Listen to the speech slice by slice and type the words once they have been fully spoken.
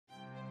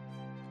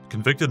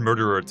Convicted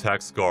murderer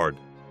attacks guard,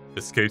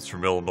 escapes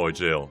from Illinois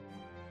jail.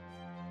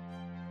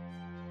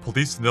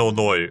 Police in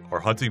Illinois are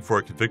hunting for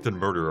a convicted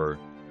murderer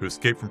who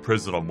escaped from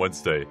prison on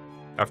Wednesday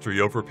after he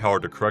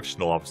overpowered a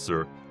correctional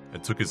officer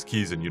and took his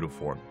keys and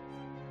uniform.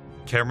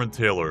 Cameron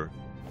Taylor,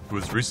 who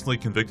was recently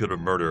convicted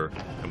of murder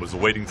and was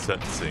awaiting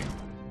sentencing,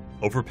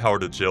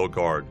 overpowered a jail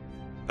guard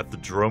at the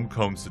Jerome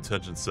Combs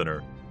Detention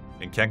Center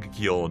in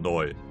Kankakee,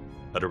 Illinois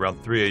at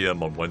around 3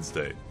 a.m. on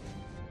Wednesday.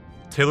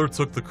 Taylor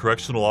took the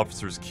correctional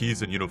officer's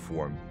keys and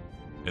uniform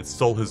and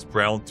stole his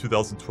brown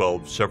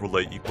 2012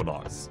 Chevrolet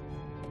Equinox.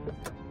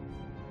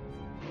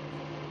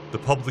 The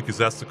public is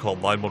asked to call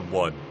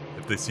 911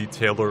 if they see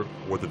Taylor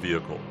or the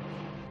vehicle.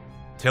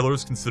 Taylor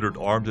is considered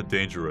armed and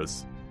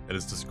dangerous and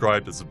is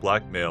described as a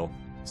black male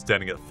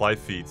standing at 5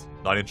 feet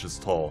 9 inches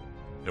tall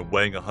and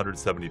weighing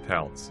 170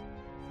 pounds.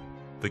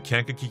 The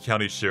Kankakee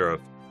County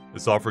Sheriff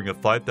is offering a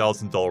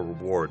 $5,000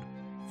 reward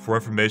for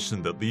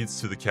information that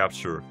leads to the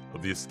capture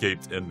of the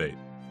escaped inmate.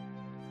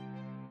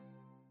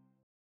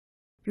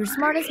 Your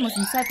smartest, most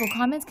insightful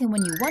comments can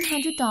win you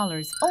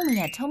 $100 only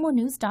at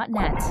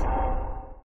TomoNews.net.